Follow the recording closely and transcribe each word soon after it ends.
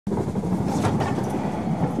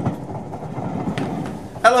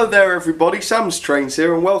Hello there everybody, Sam's Trains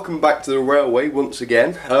here and welcome back to the railway once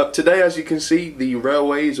again. Today, as you can see, the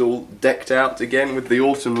railway is all decked out again with the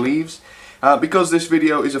autumn leaves. Because this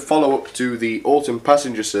video is a follow-up to the autumn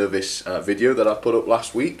passenger service video that I put up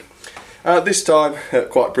last week. This time,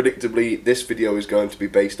 quite predictably, this video is going to be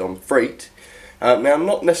based on freight. Now,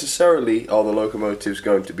 not necessarily are the locomotives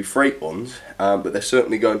going to be freight ones, but they're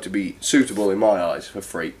certainly going to be suitable in my eyes for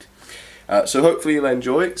freight. So hopefully you'll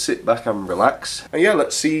enjoy it, sit back and relax. And yeah,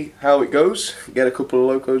 let's see how it goes, get a couple of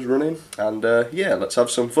locos running, and yeah, let's have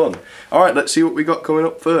some fun. Alright, let's see what we got coming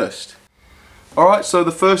up first. Alright, so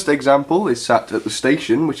the first example is sat at the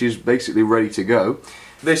station, which is basically ready to go.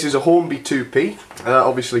 This is a Hornby 2P.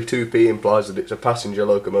 Obviously 2P implies that it's a passenger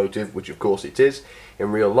locomotive, which of course it is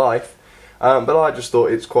in real life. But I just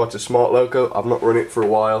thought it's quite a smart loco. I've not run it for a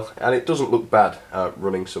while, and it doesn't look bad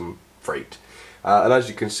running some freight. And as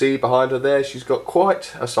you can see behind her there, she's got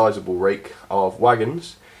quite a sizable rake of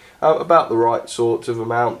wagons, about the right sort of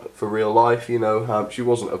amount for real life. You know, she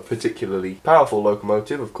wasn't a particularly powerful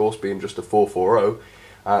locomotive, of course, being just a 440,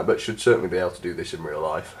 but should certainly be able to do this in real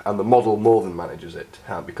life, and the model more than manages it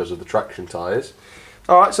because of the traction tyres.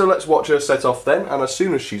 Alright, so let's watch her set off then, and as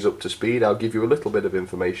soon as she's up to speed I'll give you a little bit of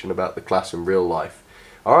information about the class in real life.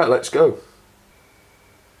 Alright, let's go.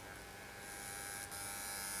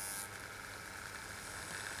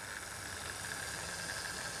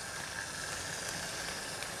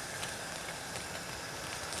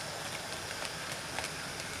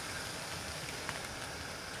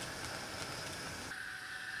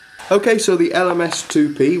 Okay, so the LMS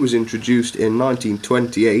 2P was introduced in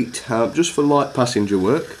 1928 just for light passenger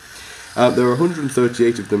work. There are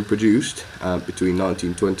 138 of them produced between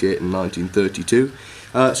 1928 and 1932,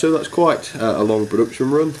 so that's quite a long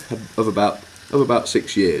production run of about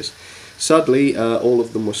 6 years. Sadly, all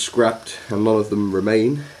of them were scrapped and none of them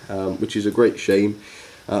remain, which is a great shame.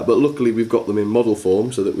 But luckily we've got them in model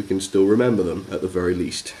form so that we can still remember them at the very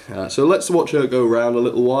least. So let's watch her go around a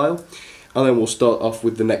little while, and then we'll start off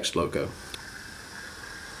with the next loco.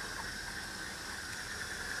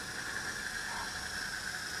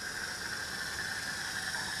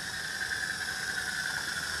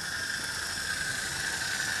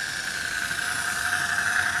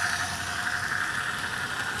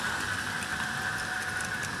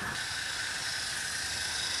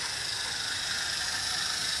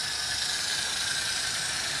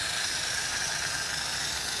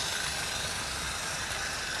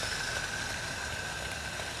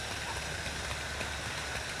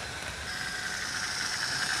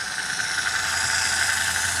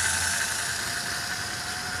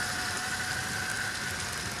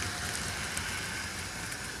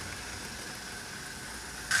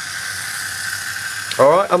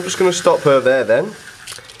 Alright, I'm just going to stop her there then.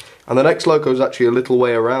 And the next loco is actually a little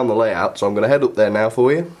way around the layout, so I'm going to head up there now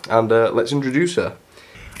for you, and let's introduce her.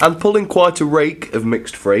 And pulling quite a rake of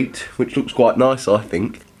mixed freight, which looks quite nice I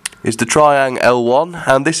think, is the Triang L1,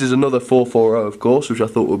 and this is another 440 of course, which I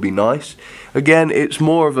thought would be nice. Again, it's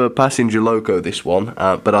more of a passenger loco this one,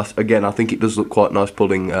 but again I think it does look quite nice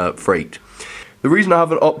pulling freight. The reason I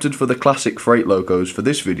haven't opted for the classic freight locos for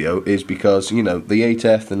this video is because, you know, the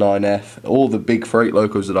 8F, the 9F, all the big freight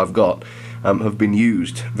locos that I've got have been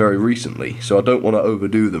used very recently, so I don't want to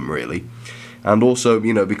overdo them really. And also,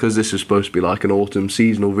 you know, because this is supposed to be like an autumn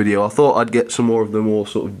seasonal video, I thought I'd get some more of the more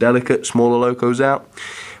sort of delicate, smaller locos out,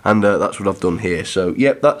 and that's what I've done here. So,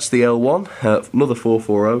 yep, that's the L1, another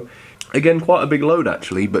 440. Again, quite a big load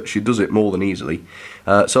actually, but she does it more than easily.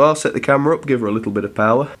 So I'll set the camera up, give her a little bit of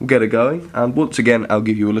power, we'll get her going, and once again I'll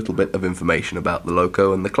give you a little bit of information about the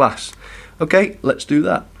loco and the class. Okay, let's do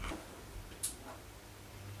that.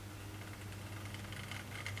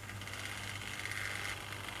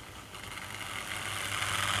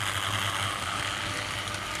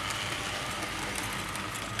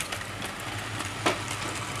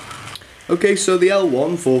 Okay, so the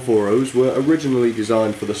L1 440s were originally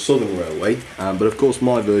designed for the Southern Railway, but of course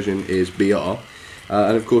my version is BR,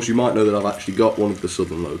 and of course you might know that I've actually got one of the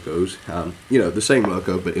Southern locos, you know, the same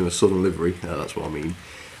loco but in a Southern livery, that's what I mean.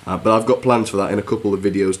 But I've got plans for that in a couple of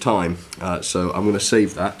videos time, so I'm going to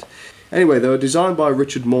save that. Anyway, they were designed by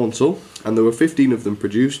Richard Maunsell, and there were 15 of them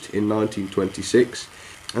produced in 1926,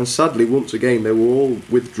 and sadly once again they were all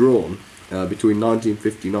withdrawn between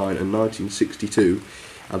 1959 and 1962.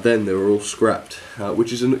 And then they were all scrapped,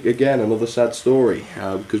 which is again another sad story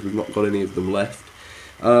because we've not got any of them left.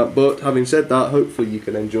 But having said that, hopefully you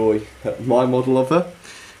can enjoy my model of her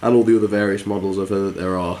and all the other various models of her that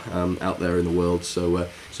there are out there in the world. So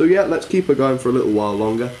yeah, let's keep her going for a little while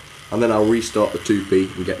longer, and then I'll restart the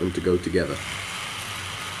 2P and get them to go together.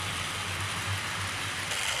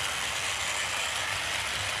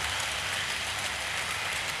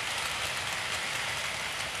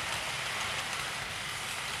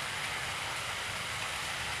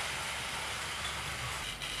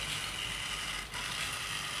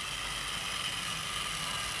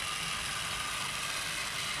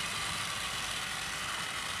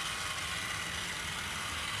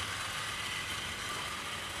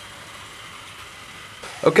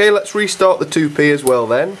 Okay, let's restart the 2P as well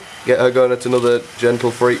then. Get her going at another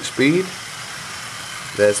gentle freight speed.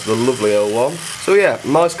 There's the lovely L1. So yeah,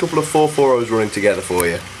 nice couple of 440s running together for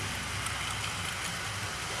you.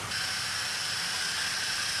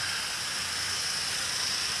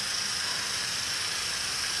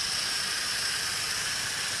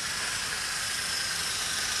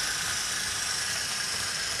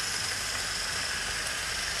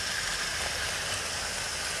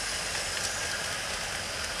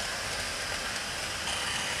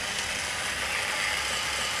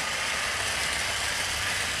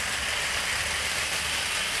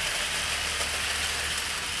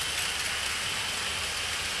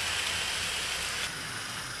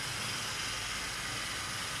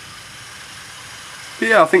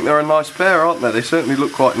 Yeah, I think they're a nice pair, aren't they? They certainly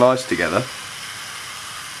look quite nice together,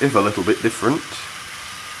 if a little bit different.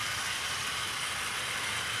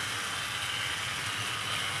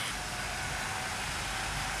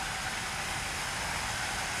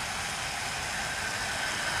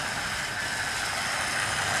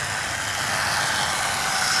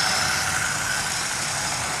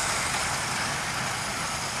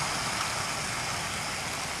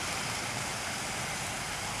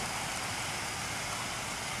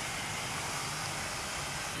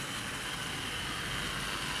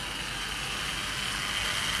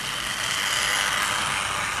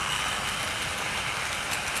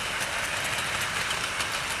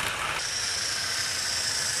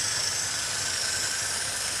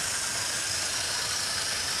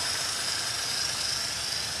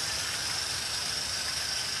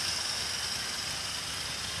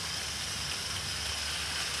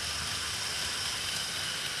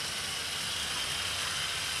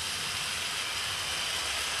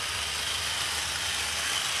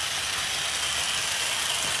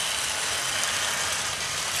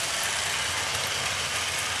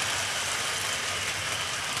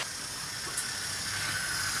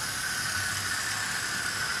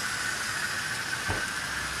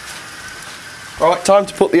 Alright, time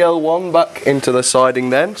to put the L1 back into the siding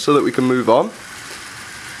then, so that we can move on.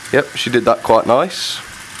 Yep, she did that quite nice.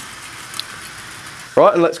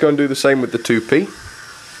 Right, and let's go and do the same with the 2P.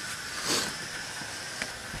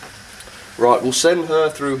 Right, we'll send her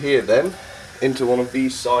through here then, into one of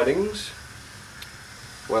these sidings,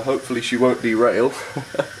 where hopefully she won't derail.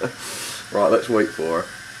 Right, let's wait for her.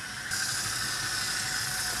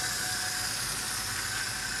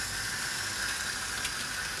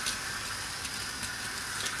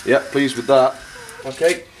 Yeah, pleased with that.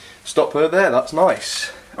 Okay, stop her there, that's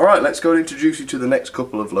nice. Alright, let's go and introduce you to the next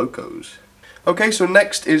couple of locos. Okay, so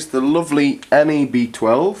next is the lovely Annie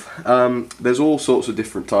B12. There's all sorts of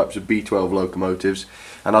different types of B12 locomotives,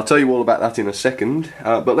 and I'll tell you all about that in a second.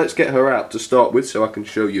 But let's get her out to start with so I can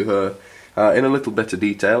show you her in a little better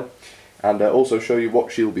detail, and also show you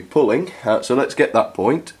what she'll be pulling. So let's get that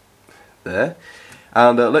point there,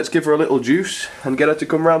 and let's give her a little juice and get her to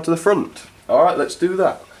come round to the front. Alright, let's do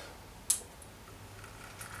that.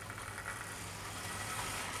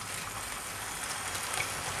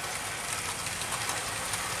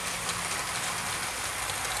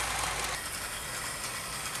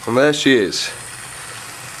 And there she is.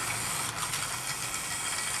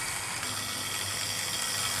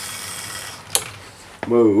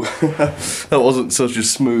 Whoa, that wasn't such a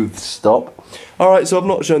smooth stop. Alright, so I've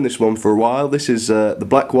not shown this one for a while. This is the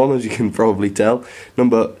black one, as you can probably tell,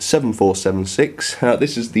 number 7476.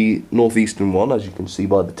 This is the northeastern one, as you can see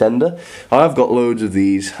by the tender. I've got loads of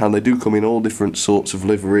these, and they do come in all different sorts of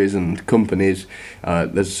liveries and companies.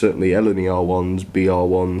 There's certainly LNER ones, BR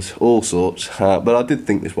ones, all sorts, but I did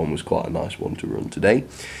think this one was quite a nice one to run today.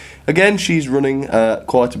 Again, she's running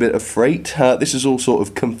quite a bit of freight. This is all sort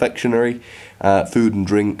of confectionery, food and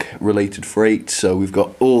drink related freight. So we've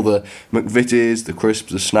got all the McVitie's, the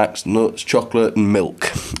crisps, the snacks, nuts, chocolate and milk.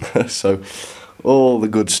 So all the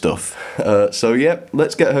good stuff. So yeah,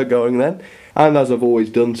 let's get her going then. And as I've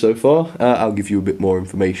always done so far, I'll give you a bit more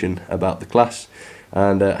information about the class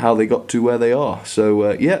and how they got to where they are.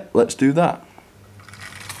 So yeah, let's do that.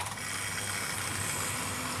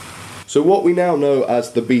 So what we now know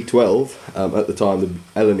as the B12, at the time the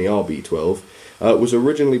LNER B12, was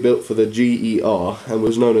originally built for the GER and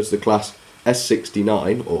was known as the class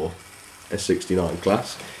S69 or S69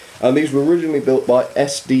 class. And these were originally built by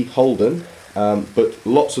SD Holden, but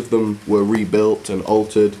lots of them were rebuilt and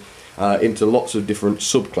altered into lots of different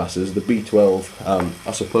subclasses, the B12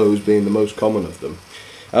 I suppose being the most common of them.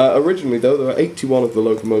 Originally though, there were 81 of the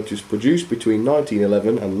locomotives produced between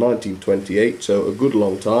 1911 and 1928, so a good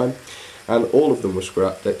long time. And all of them were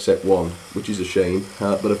scrapped except one, which is a shame,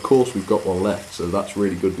 but of course we've got one left, so that's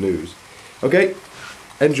really good news. Okay,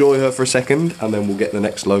 enjoy her for a second and then we'll get the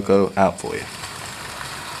next loco out for you.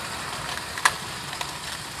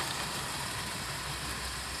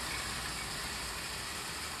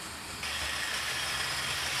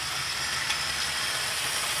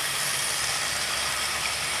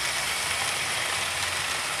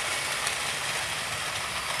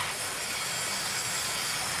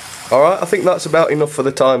 Alright, I think that's about enough for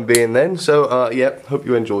the time being then, so yeah, hope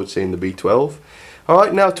you enjoyed seeing the B12.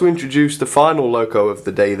 Alright, now to introduce the final loco of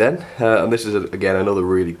the day then, and this is again another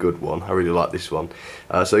really good one. I really like this one.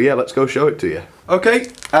 So yeah, let's go show it to you. Okay,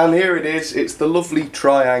 and here it is. It's the lovely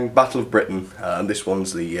Triang Battle of Britain, and this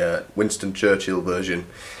one's the Winston Churchill version.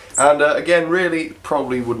 And again, really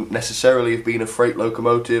probably wouldn't necessarily have been a freight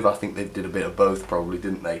locomotive. I think they did a bit of both probably,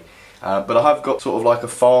 didn't they? But I have got sort of like a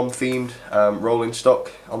farm themed rolling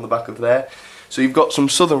stock on the back of there. So you've got some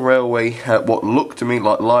Southern Railway, what look to me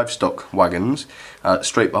like livestock wagons,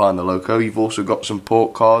 straight behind the loco. You've also got some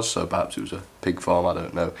pork cars, so perhaps it was a pig farm, I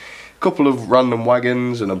don't know. A couple of random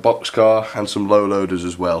wagons and a boxcar and some low loaders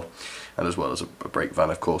as well. And as well as a brake van,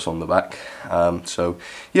 of course, on the back. So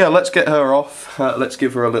yeah, let's get her off. Let's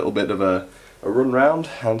give her a little bit of a run round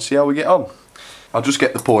and see how we get on. I'll just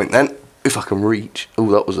get the point then, if I can reach. Oh,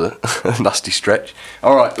 that was a nasty stretch.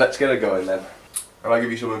 Alright, let's get her going then. And I'll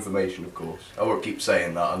give you some information, of course. I won't keep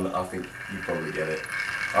saying that, and I think you probably get it.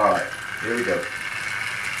 Alright, here we go.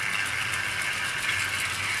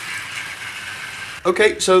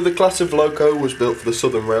 Okay, so the class of loco was built for the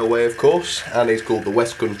Southern Railway, of course, and is called the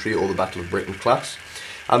West Country or the Battle of Britain class.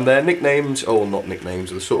 And their nicknames, or not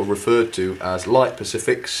nicknames, are sort of referred to as Light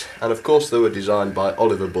Pacifics, and of course they were designed by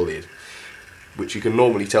Oliver Bulleid, which you can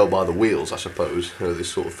normally tell by the wheels, I suppose,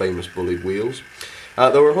 this sort of famous Bulleid wheels.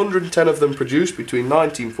 There were 110 of them produced between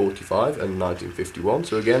 1945 and 1951,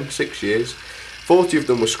 so again, 6 years. 40 of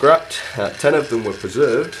them were scrapped, 10 of them were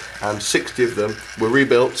preserved, and 60 of them were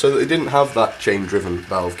rebuilt so that they didn't have that chain-driven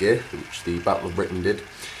valve gear, which the Battle of Britain did.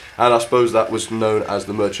 And I suppose that was known as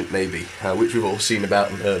the Merchant Navy, which we've all seen about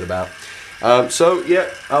and heard about. So yeah,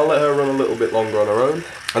 I'll let her run a little bit longer on her own,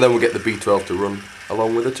 and then we'll get the B12 to run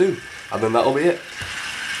along with her too. And then that'll be it.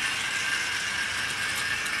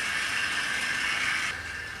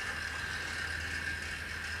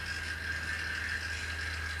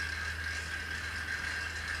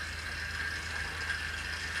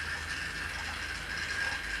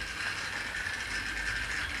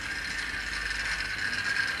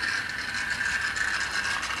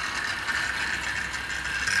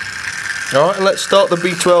 Alright, and let's start the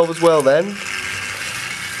B12 as well then.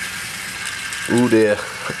 Oh dear.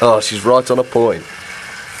 Oh, she's right on a point.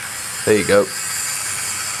 There you go.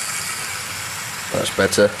 That's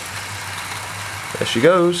better. There she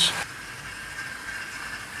goes.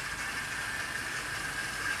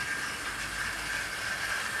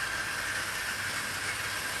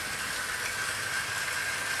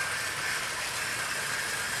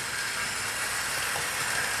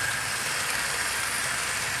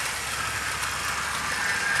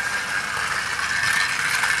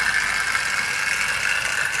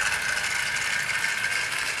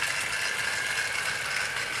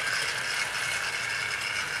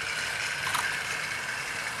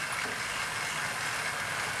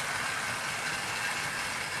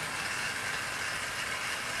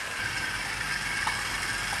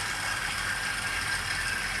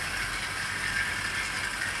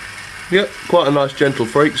 Yep, quite a nice gentle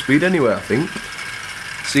brake speed anyway, I think.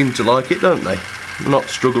 Seem to like it, don't they? Not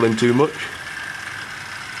struggling too much.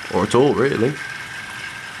 Or at all, really.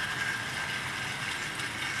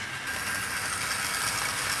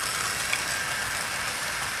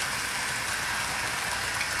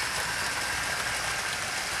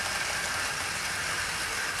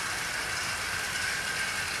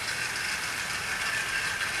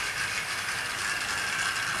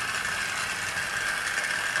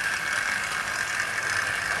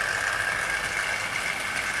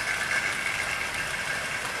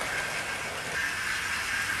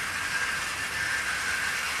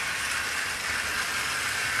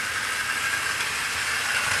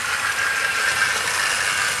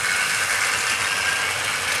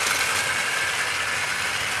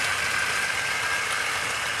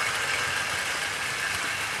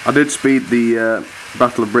 I did speed the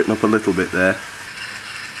Battle of Britain up a little bit there.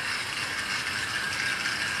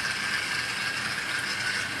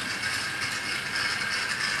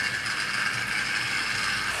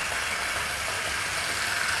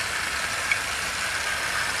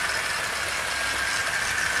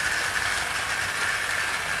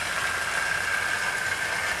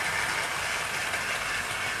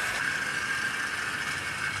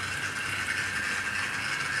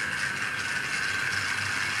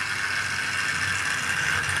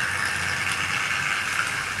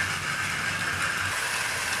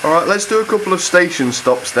 Alright, let's do a couple of station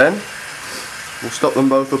stops then. We'll stop them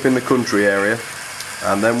both up in the country area,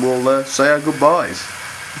 and then we'll say our goodbyes.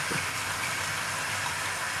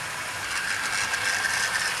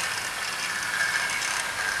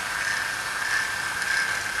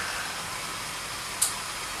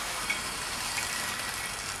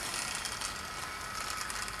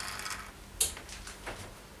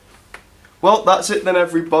 Well, that's it then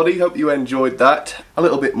everybody, hope you enjoyed that. A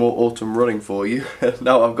little bit more autumn running for you.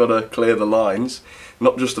 Now I've got to clear the lines,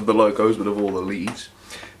 not just of the locos but of all the leaves.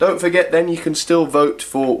 Don't forget then, you can still vote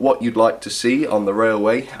for what you'd like to see on the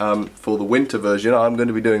railway for the winter version. I'm going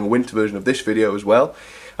to be doing a winter version of this video as well.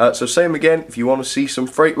 So same again, if you want to see some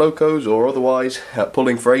freight locos or otherwise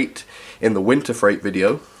pulling freight in the winter freight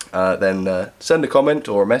video, then send a comment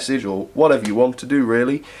or a message or whatever you want to do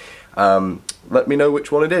really. Let me know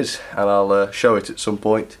which one it is and I'll show it at some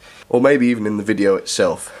point, or maybe even in the video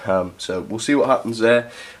itself. So we'll see what happens there.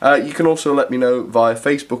 You can also let me know via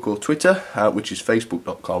Facebook or Twitter, which is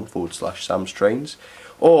facebook.com/samstrains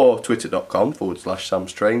or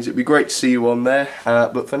twitter.com/samstrains. It'd be great to see you on there,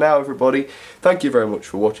 but for now everybody, thank you very much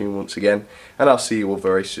for watching once again, and I'll see you all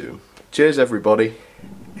very soon. Cheers everybody.